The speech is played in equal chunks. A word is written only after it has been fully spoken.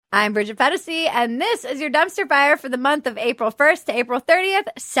I'm Bridget Fetisi, and this is your dumpster fire for the month of April 1st to April 30th,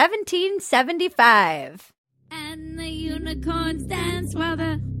 1775. And the unicorns dance while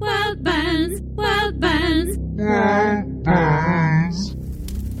the world burns, world burns. World burns.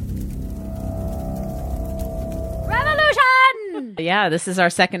 Revolution! Yeah, this is our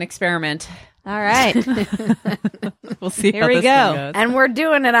second experiment. All right. We'll see Here how we this go. one goes. And we're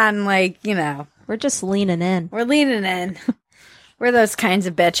doing it on, We're just leaning in. we're leaning in. We're those kinds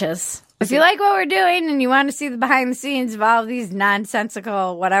of bitches. If you like what we're doing and you want to see the behind the scenes of all of these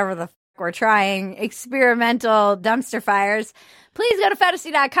nonsensical, whatever the we're trying, experimental dumpster fires, please go to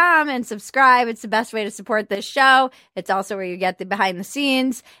Fetisi.com and subscribe. It's the best way to support this show. It's also where you get the behind the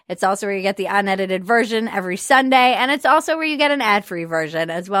scenes. It's also where you get the unedited version every Sunday. And it's also where you get an ad-free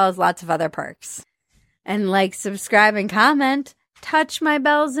version, as well as lots of other perks. And subscribe, and comment. Touch my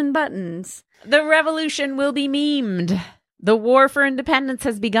bells and buttons. The revolution will be memed. The war for independence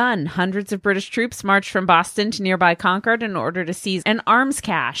has begun. Hundreds of British troops marched from Boston to nearby Concord in order to seize an arms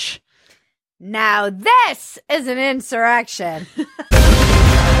cache. Now this is an insurrection.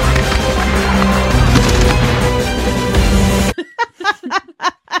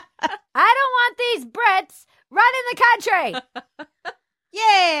 I don't want these Brits running the country.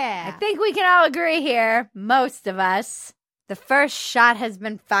 Yeah. I think we can all agree here, most of us. The first shot has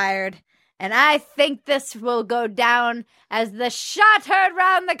been fired, and I think this will go down as the shot heard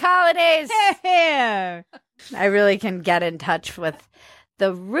round the colonies. Yeah. I really can get in touch with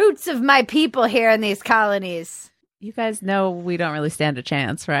the roots of my people here in these colonies. You guys know we don't really stand a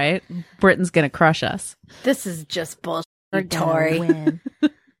chance, right? Britain's going to crush us. This is just bullshit, We're gonna Tory. win.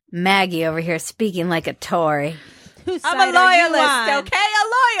 Maggie over here speaking like a Tory. Whose I'm side a are you loyalist, on? okay? A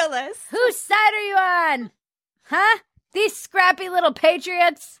loyalist. Whose Whose side are you on? Huh? These scrappy little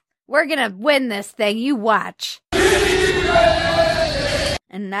patriots? We're gonna win this thing. You watch.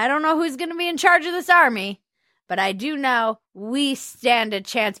 And I don't know who's gonna be in charge of this army, but I do know we stand a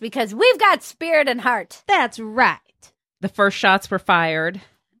chance because we've got spirit and heart. That's right. The first shots were fired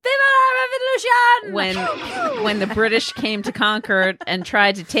Viva la revolution! when the British came to Concord and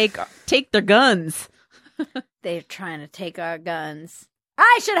tried to take their guns. They're trying to take our guns.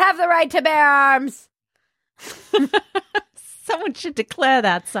 I should have the right to bear arms. Someone should declare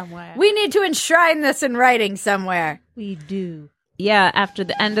that somewhere. We need to enshrine this in writing somewhere. We do. Yeah, after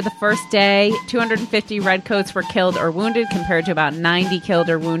the end of the first day, 250 redcoats were killed or wounded compared to about 90 killed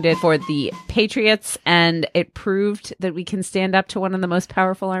or wounded for the Patriots, and it proved that we can stand up to one of the most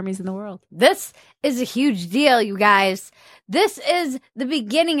powerful armies in the world. This is a huge deal, you guys. This is the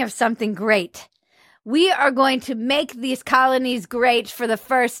beginning of something great. We are going to make these colonies great for the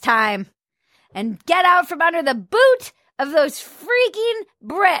first time and get out from under the boot of those freaking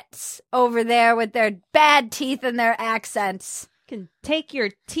Brits over there with their bad teeth and their accents. Can take your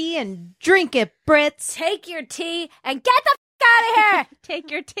tea and drink it, Brits. Take your tea and get the out of here. Take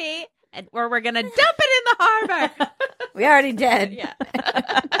your tea, or we're going to dump it in the harbor. We already did. Yeah.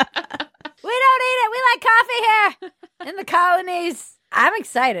 We don't eat it. We like coffee here in the colonies. I'm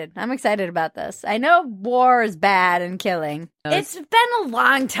excited. I'm excited about this. I know war is bad and killing. It's been a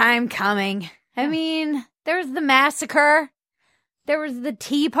long time coming. I mean, there was the massacre. There was the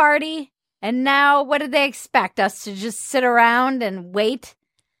Tea Party. And now, what did they expect? Us to just sit around and wait?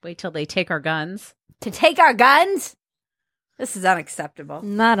 Wait till they take our guns. To take our guns? This is unacceptable.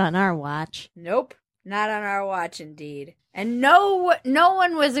 Not on our watch. Nope. Not on our watch, indeed. And no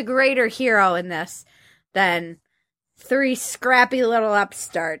one was a greater hero in this than three scrappy little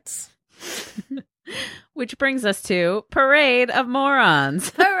upstarts. Which brings us to Parade of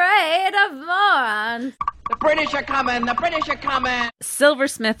Morons. Parade of morons. The British are coming! The British are coming!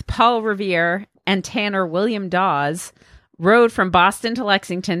 Silversmith Paul Revere and tanner William Dawes rode from Boston to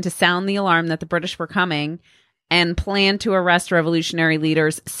Lexington to sound the alarm that the British were coming and planned to arrest revolutionary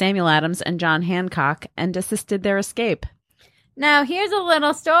leaders Samuel Adams and John Hancock and assisted their escape. Now, here's a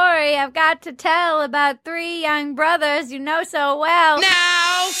little story I've got to tell about three young brothers you know so well.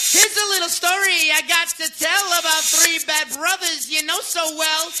 Now, here's a little story I got to tell about three bad brothers you know so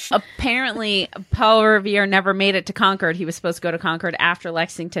well. Apparently, Paul Revere never made it to Concord. He was supposed to go to Concord after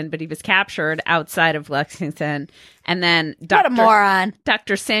Lexington, but he was captured outside of Lexington. And then What a moron.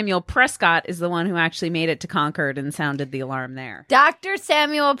 Dr. Samuel Prescott is the one who actually made it to Concord and sounded the alarm there. Dr.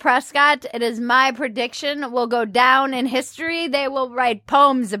 Samuel Prescott, it is my prediction, will go down in history. They will write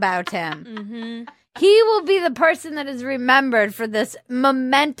poems about him. Mm-hmm. He will be the person that is remembered for this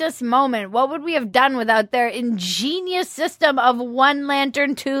momentous moment. What would we have done without their ingenious system of one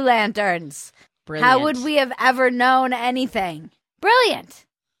lantern, two lanterns? Brilliant. How would we have ever known anything? Brilliant.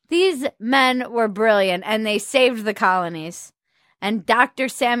 These men were brilliant, and they saved the colonies. and Dr.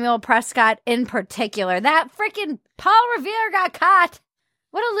 Samuel Prescott in particular. That freaking Paul Revere got caught.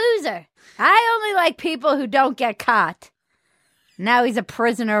 What a loser. I only like people who don't get caught. Now he's a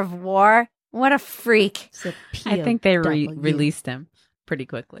prisoner of war. What a freak. I think they released him pretty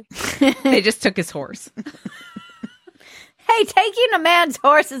quickly. They just took his horse. Hey, taking a man's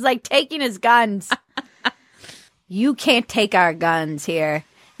horse is like taking his guns. You can't take our guns here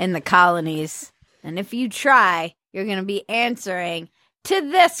in the colonies. And if you try, you're going to be answering to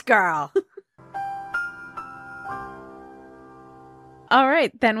this girl. All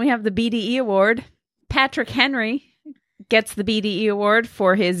right, then we have the BDE Award. Patrick Henry gets the BDE Award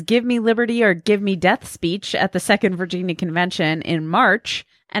for his Give Me Liberty or Give Me Death speech at the Second Virginia Convention in March,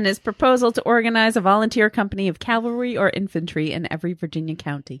 and his proposal to organize a volunteer company of cavalry or infantry in every Virginia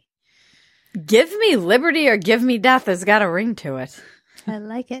county. Give me liberty or give me death has got a ring to it. I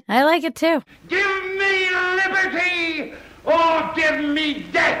like it. I like it too. Give me liberty or give me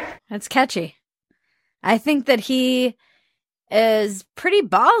death. That's catchy. I think that he is pretty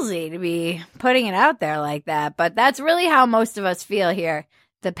ballsy to be putting it out there like that, but that's really how most of us feel here,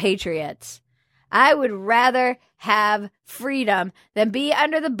 the Patriots. I would rather have freedom than be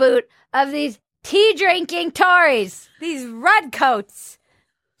under the boot of these tea-drinking Tories, these redcoats,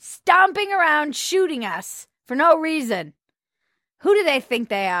 stomping around shooting us for no reason. Who do they think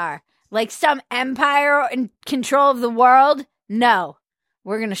they are? Like some empire in control of the world? No.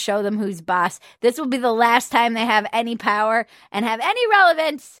 We're going to show them who's boss. This will be the last time they have any power and have any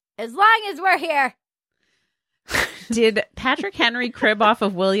relevance as long as we're here. Did Patrick Henry crib off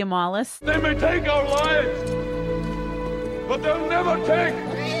of William Wallace? They may take our lives, but they'll never take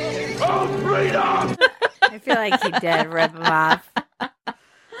our freedom! I feel like he did rip him off.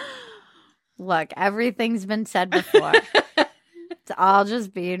 Look, everything's been said before. It's all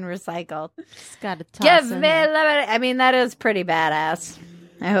just being recycled. Just gotta toss Give in me there. liberty. I mean, that is pretty badass.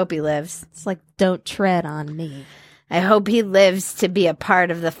 I hope he lives. It's like, don't tread on me. I hope he lives to be a part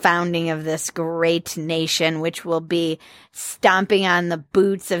of the founding of this great nation, which will be stomping on the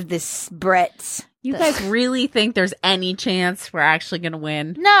boots of the Brits. You guys really think there's any chance we're actually going to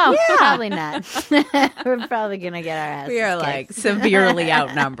win? No, probably not. We're probably going to get our asses We are kicked. like severely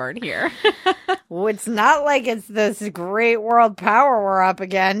outnumbered here. Well, it's not like it's this great world power we're up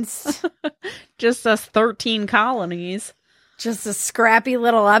against. Just us 13 colonies. Just a scrappy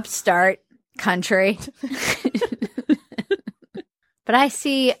little upstart country. But I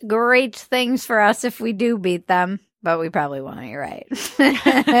see great things for us if we do beat them. But we probably won't, you're right.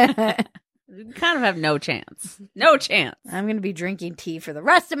 We kind of have no chance. No chance. I'm going to be drinking tea for the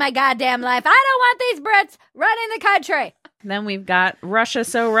rest of my goddamn life. I don't want these Brits running the country. Then we've got Russia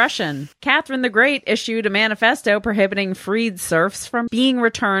So Russian. Catherine the Great issued a manifesto prohibiting freed serfs from being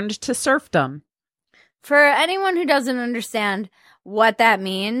returned to serfdom. For anyone who doesn't understand what that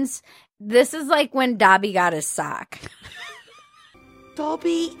means, this is like when Dobby got his sock.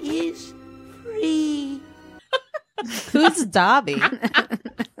 Dobby is free. Who's Dobby?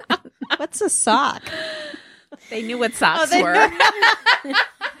 What's a sock? They knew what socks they were.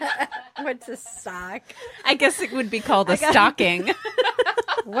 What's a sock? I guess it would be called a stocking.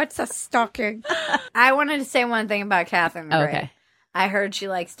 What's a stocking? I wanted to say one thing about Catherine the Great. Okay. I heard she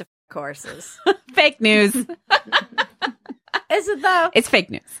likes to f horses. Fake news. Is it though? It's fake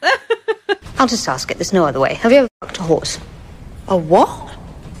news. I'll just ask it. There's no other way. Have you ever fucked a horse? A what?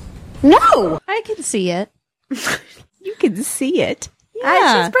 No! I can see it. You can see it.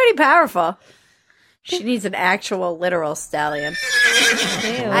 She's pretty powerful. She needs an actual literal stallion.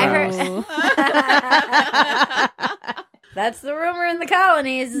 I heard. That's the rumor in the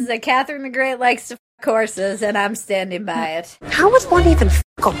colonies, is that Catherine the Great likes to f horses, and I'm standing by it. How would one even fuck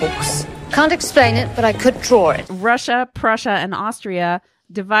a horse? Can't explain it, but I could draw it. Russia, Prussia, and Austria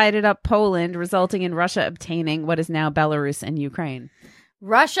divided up Poland, resulting in Russia obtaining what is now Belarus and Ukraine.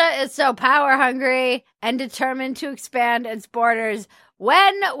 Russia is so power hungry and determined to expand its borders.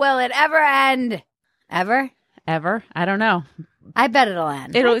 When will it ever end? Ever? Ever? I don't know. I bet it'll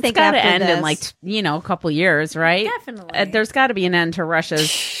end. It's think got to after end in this. like, a couple years, right? Definitely. There's got to be an end to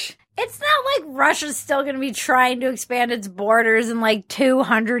Russia's. It's not like Russia's still going to be trying to expand its borders in like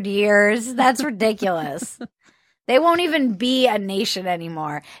 200 years. That's ridiculous. They won't even be a nation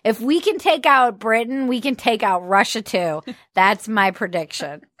anymore. If we can take out Britain, we can take out Russia too. That's my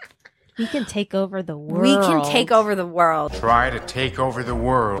prediction. We can take over the world. We can take over the world. Try to take over the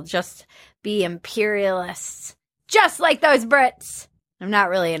world. Just be imperialists. Just like those Brits. I'm not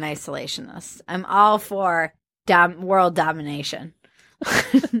really an isolationist. I'm all for world domination.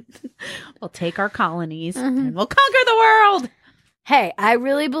 We'll take our colonies and we'll conquer the world. Hey, I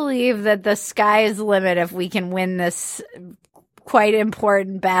really believe that the sky is the limit if we can win this quite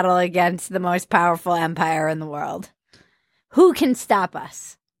important battle against the most powerful empire in the world. Who can stop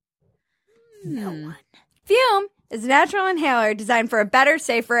us? No one. Fume is a natural inhaler designed for a better,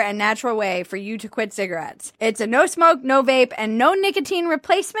 safer, and natural way for you to quit cigarettes. It's a no smoke, no vape, and no nicotine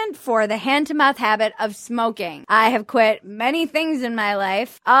replacement for the hand-to-mouth habit of smoking. I have quit many things in my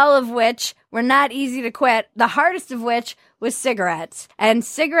life, all of which were not easy to quit, the hardest of which was cigarettes. And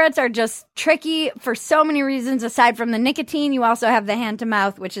cigarettes are just tricky for so many reasons. Aside from the nicotine, you also have the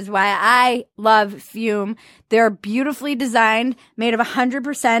hand-to-mouth, which is why I love Fume. They're beautifully designed, made of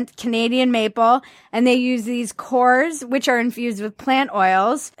 100% Canadian maple, and they use these cores, which are infused with plant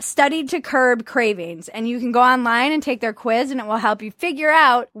oils, studied to curb cravings. And you can go online and take their quiz, and it will help you figure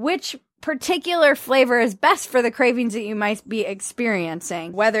out which particular flavor is best for the cravings that you might be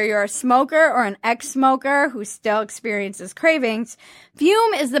experiencing. Whether you're a smoker or an ex-smoker who still experiences cravings,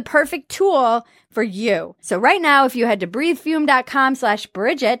 Fume is the perfect tool for you. So right now, if you head to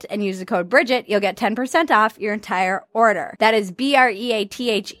breathefume.com/Bridget and use the code Bridget, you'll get 10% off your entire order. That is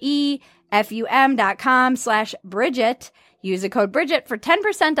breathefum.com/Bridget. Use the code Bridget for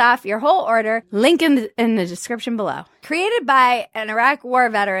 10% off your whole order. Link in the description below. Created by an Iraq war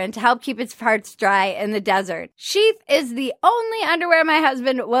veteran to help keep its parts dry in the desert, Sheath is the only underwear my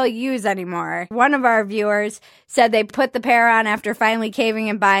husband will use anymore. One of our viewers said they put the pair on after finally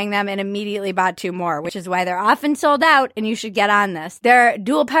caving and buying them and immediately bought 2 more, which is why they're often sold out and you should get on this. Their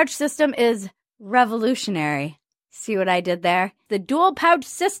dual pouch system is revolutionary. See what I did there? The dual pouch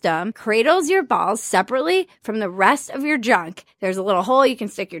system cradles your balls separately from the rest of your junk. There's a little hole you can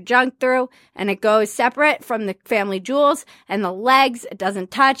stick your junk through, and it goes separate from the family jewels and the legs. It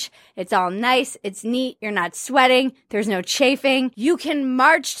doesn't touch. It's all nice. It's neat. You're not sweating. There's no chafing. You can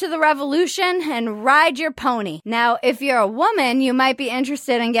march to the revolution and ride your pony. Now, if you're a woman, you might be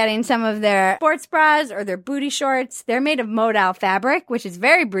interested in getting some of their sports bras or their booty shorts. They're made of modal fabric, which is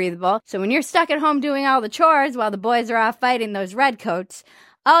very breathable. So when you're stuck at home doing all the chores while the boys are off fighting those redcoats,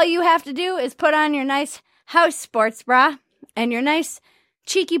 all you have to do is put on your nice house sports bra and your nice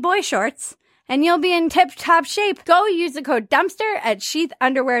cheeky boy shorts, and you'll be in tip-top shape. Go use the code DUMPSTER at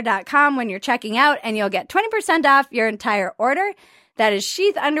sheathunderwear.com when you're checking out, and you'll get 20% off your entire order. That is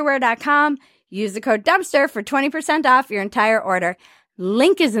sheathunderwear.com. Use the code DUMPSTER for 20% off your entire order.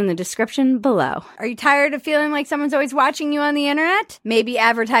 Link is in the description below. Are you tired of feeling like someone's always watching you on the internet? Maybe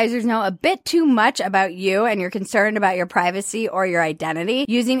advertisers know a bit too much about you and you're concerned about your privacy or your identity.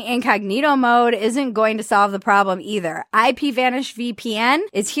 Using incognito mode isn't going to solve the problem either. IPVanish VPN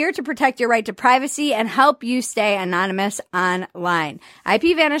is here to protect your right to privacy and help you stay anonymous online.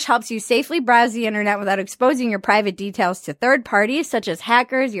 IPVanish helps you safely browse the internet without exposing your private details to third parties such as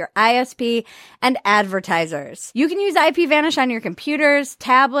hackers, your ISP, and advertisers. You can use IPVanish on your computer,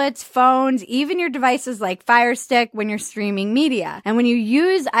 tablets, phones, even your devices like Fire Stick when you're streaming media. And when you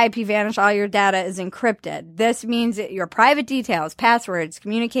use IPVanish, all your data is encrypted. This means that your private details, passwords,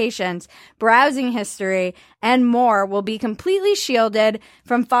 communications, browsing history, and more will be completely shielded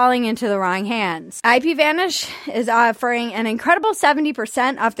from falling into the wrong hands. IPVanish is offering an incredible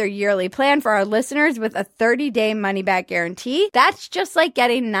 70% off their yearly plan for our listeners with a 30-day money-back guarantee. That's just like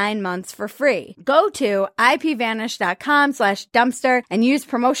getting 9 months for free. Go to ipvanish.com/dumpster and use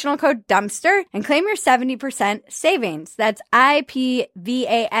promotional code DUMPSTER and claim your 70% savings. That's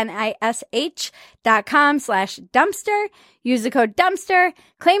ipvanish.com/dumpster. Use the code DUMPSTER,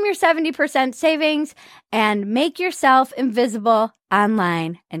 claim your 70% savings, and make yourself invisible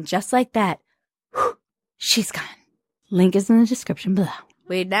online. And just like that, she's gone. Link is in the description below.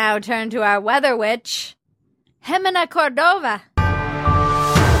 We now turn to our weather witch, Jimena Cordova.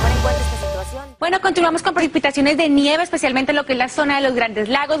 Bueno, continuamos con precipitaciones de nieve, especialmente en lo que es la zona de los Grandes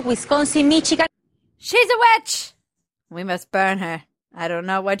Lagos, Wisconsin, Michigan. She's a witch. We must burn her. I don't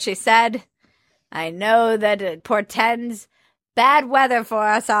know what she said. I know that it portends bad weather for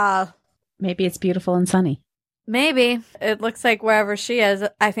us all. Maybe it's beautiful and sunny. Maybe. It looks like wherever she is,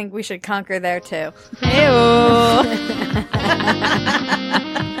 I think we should conquer there too. Ew.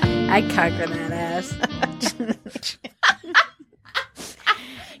 I'd conquer that ass.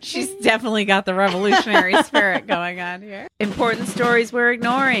 She's definitely got the revolutionary spirit going on here. Important stories we're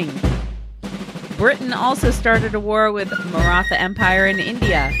ignoring. Britain also started a war with Maratha Empire in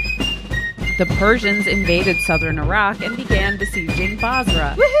India. The Persians invaded southern Iraq and began besieging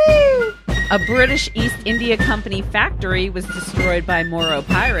Basra. Woohoo! A British East India Company factory was destroyed by Moro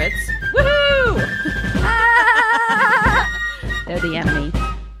pirates. Woohoo! Ah! They're the enemy.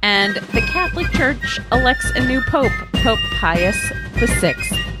 And the Catholic Church elects a new pope, Pope Pius VI.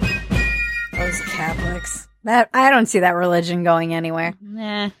 Those Catholics. I don't see that religion going anywhere.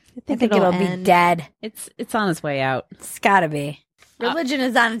 Nah. I think it'll be end. dead. It's on its way out. It's gotta be. Religion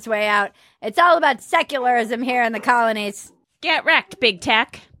is on its way out. It's all about secularism here in the colonies. Get wrecked, big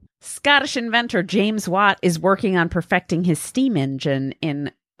tech. Scottish inventor James Watt is working on perfecting his steam engine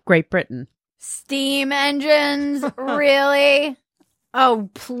in Great Britain. Steam engines? Really? Oh,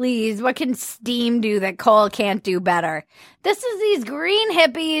 please. What can steam do that coal can't do better? This is these green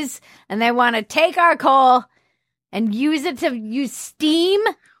hippies, and they want to take our coal and use it to use steam?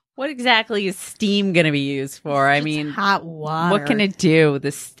 What exactly is steam going to be used for? I mean, Hot water. what can it do,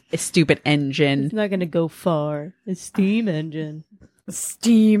 this stupid engine? It's not going to go far. A steam engine.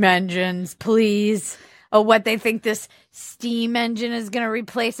 Steam engines, please. Oh, what, they think this steam engine is going to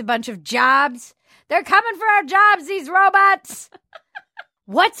replace a bunch of jobs? They're coming for our jobs, these robots.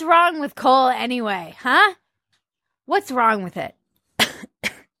 What's wrong with coal anyway, huh? What's wrong with it?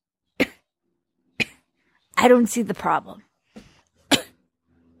 I don't see the problem.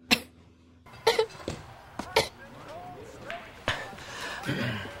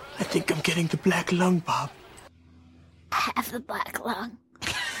 I think I'm getting the black lung, Bob. I have the black lung.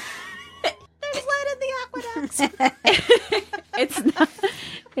 There's lead in the aqueducts.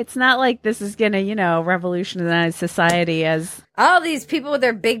 It's not like this is going to, revolutionize society as... All these people with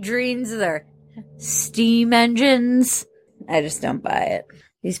their big dreams, their steam engines. I just don't buy it.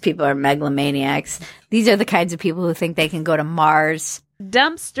 These people are megalomaniacs. These are the kinds of people who think they can go to Mars.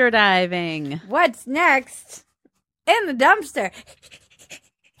 Dumpster diving. What's next? In the dumpster.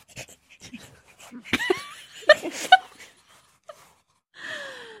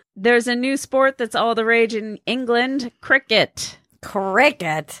 There's a new sport that's all the rage in England, cricket.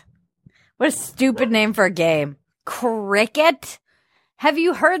 Cricket? What a stupid name for a game. Cricket? Have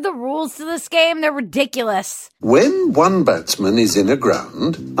you heard the rules to this game? They're ridiculous. When one batsman is in a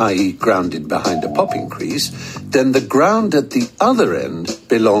ground, i.e. grounded behind a popping crease, then the ground at the other end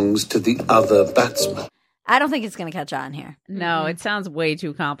belongs to the other batsman. I don't think it's going to catch on here. No, it sounds way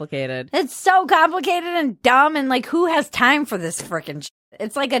too complicated. It's so complicated and dumb, and who has time for this frickin' shit?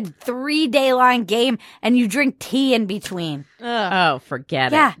 It's like a 3-day long game, and you drink tea in between. Oh,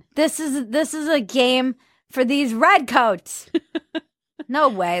 forget it. Yeah, this is a game for these redcoats. No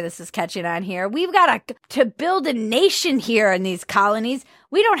way this is catching on here. We've got to build a nation here in these colonies.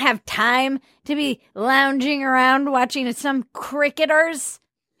 We don't have time to be lounging around watching some cricketers.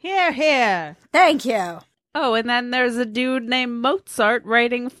 Here, here. Thank you. Oh, and then there's a dude named Mozart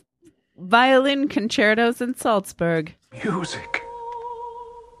writing violin concertos in Salzburg. Music.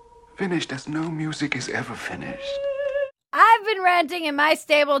 Finished as no music is ever finished. I've been ranting in my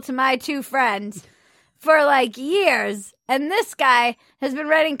stable to my two friends for years, and this guy has been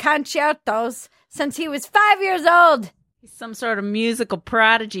writing concertos since he was 5 years old. He's some sort of musical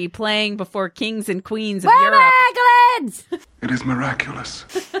prodigy playing before kings and queens of We're Europe. Magdalens! It is miraculous.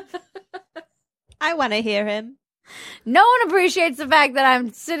 I want to hear him. No one appreciates the fact that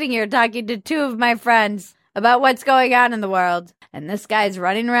I'm sitting here talking to two of my friends about what's going on in the world. And this guy's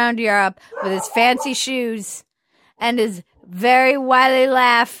running around Europe with his fancy shoes and his very wily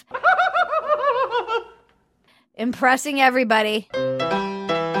laugh, impressing everybody.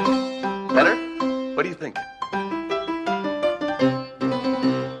 Better? What do you think?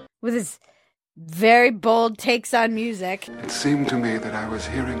 With his very bold takes on music. It seemed to me that I was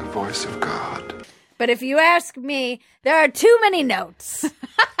hearing the voice of God. But if you ask me, there are too many notes.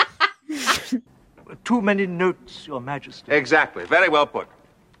 Too many notes, Your Majesty. Exactly. Very well put.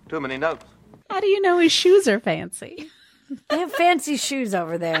 Too many notes. How do you know his shoes are fancy? They have fancy shoes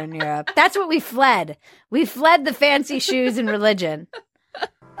over there in Europe. That's what we fled. We fled the fancy shoes and religion.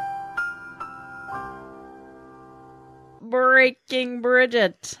 Breaking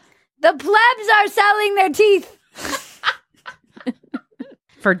Bridget. The plebs are selling their teeth.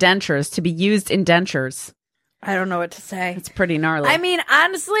 For dentures, to be used in dentures. I don't know what to say. It's pretty gnarly. I mean,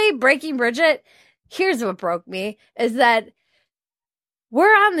 honestly, Breaking Bridget, here's what broke me, is that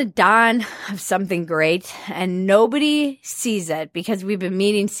we're on the dawn of something great, and nobody sees it because we've been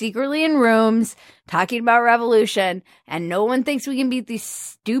meeting secretly in rooms, talking about revolution, and no one thinks we can beat these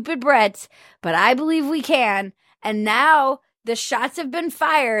stupid Brits, but I believe we can, and now the shots have been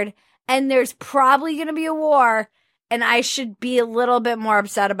fired, and there's probably going to be a war, and I should be a little bit more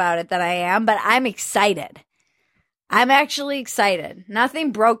upset about it than I am, but I'm excited. I'm actually excited.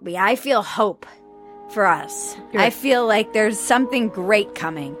 Nothing broke me. I feel hope for us. Good. I feel like there's something great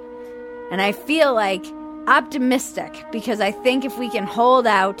coming. And I feel optimistic because I think if we can hold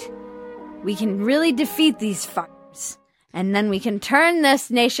out, we can really defeat these fuckers. And then we can turn this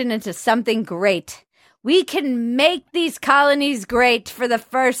nation into something great. We can make these colonies great for the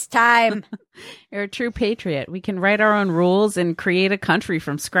first time. You're a true patriot. We can write our own rules and create a country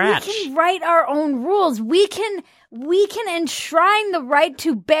from scratch. We can write our own rules. We can enshrine the right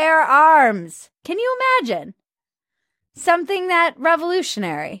to bear arms. Can you imagine? Something that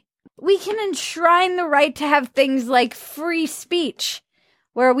revolutionary. We can enshrine the right to have things like free speech,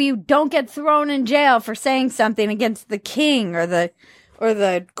 where we don't get thrown in jail for saying something against the king or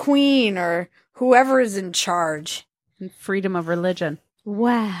the queen or whoever is in charge. And freedom of religion.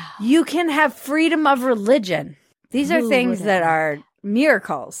 Wow. You can have freedom of religion. These are things that are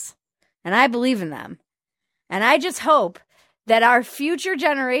miracles, and I believe in them. And I just hope that our future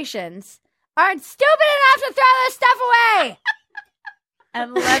generations aren't stupid enough to throw this stuff away.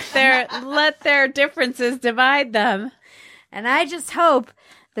 And let their differences divide them. And I just hope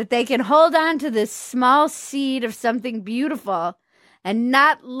that they can hold on to this small seed of something beautiful and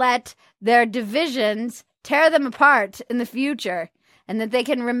not let their divisions tear them apart in the future. And that they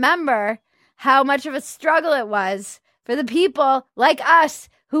can remember how much of a struggle it was for the people like us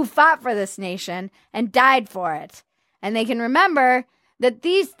who fought for this nation and died for it. And they can remember that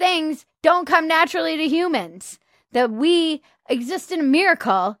these things don't come naturally to humans, that we exist in a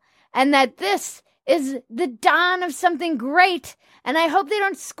miracle, and that this is the dawn of something great. And I hope they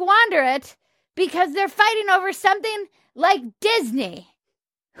don't squander it because they're fighting over something like Disney.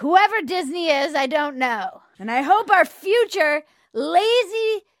 Whoever Disney is, I don't know. And I hope our future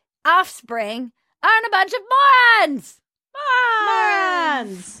lazy offspring aren't a bunch of morons.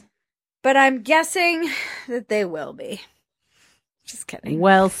 Morons. But I'm guessing that they will be. Just kidding.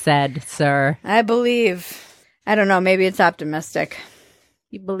 Well said, sir. I believe. I don't know. Maybe it's optimistic.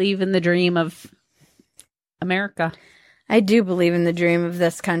 You believe in the dream of America. I do believe in the dream of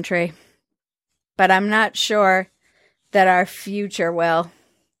this country. But I'm not sure that our future will.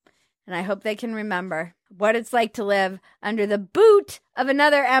 And I hope they can remember what it's like to live under the boot of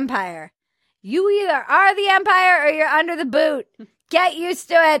another empire. You either are the empire or you're under the boot. Get used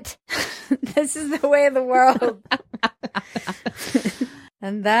to it. This is the way of the world.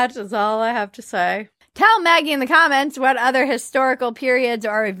 And that is all I have to say. Tell Maggie in the comments what other historical periods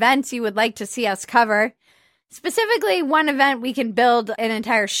or events you would like to see us cover. Specifically, one event we can build an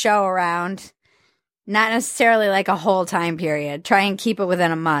entire show around. Not necessarily like a whole time period. Try and keep it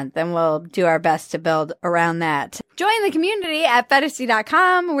within a month, and we'll do our best to build around that. Join the community at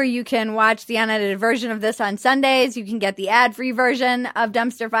Feticy.com, where you can watch the unedited version of this on Sundays. You can get the ad-free version of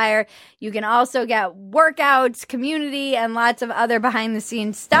Dumpster Fire. You can also get workouts, community, and lots of other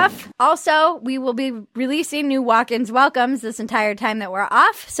behind-the-scenes stuff. Also, we will be releasing new Walk-ins Welcomes this entire time that we're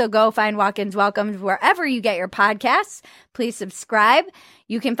off, so go find Walk-ins Welcomes wherever you get your podcasts. Please subscribe.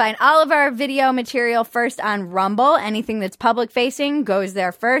 You can find all of our video material first on Rumble. Anything that's public facing goes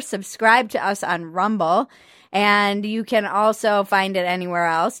there first. Subscribe to us on Rumble. And you can also find it anywhere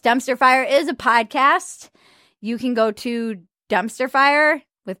else. Dumpster Fire is a podcast. You can go to Dumpster Fire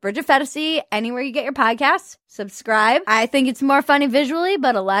with Bridget Feticy anywhere you get your podcasts. Subscribe. I think it's more funny visually,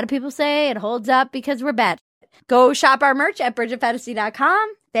 but a lot of people say it holds up because we're bad. Go shop our merch at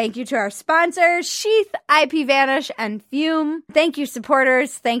BridgetFeticy.com. Thank you to our sponsors, Sheath, IP Vanish, and Fume. Thank you,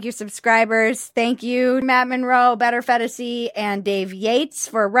 supporters. Thank you, subscribers. Thank you, Matt Monroe, Better Feticy, and Dave Yates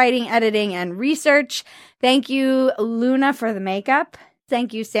for writing, editing, and research. Thank you, Luna, for the makeup.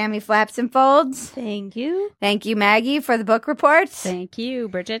 Thank you, Sammy Flaps and Folds. Thank you. Thank you, Maggie, for the book reports. Thank you,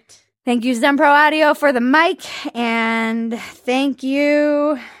 Bridget. Thank you, Zen Pro Audio, for the mic. And thank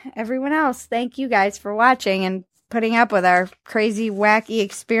you, everyone else. Thank you guys for watching and putting up with our crazy, wacky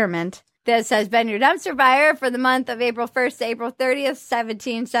experiment. This has been your Dumpster Fire for the month of April 1st to April 30th,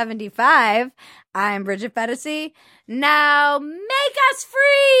 1775. I'm Bridget Feticy. Now make us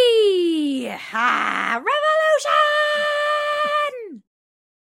free! Ha! Revolution!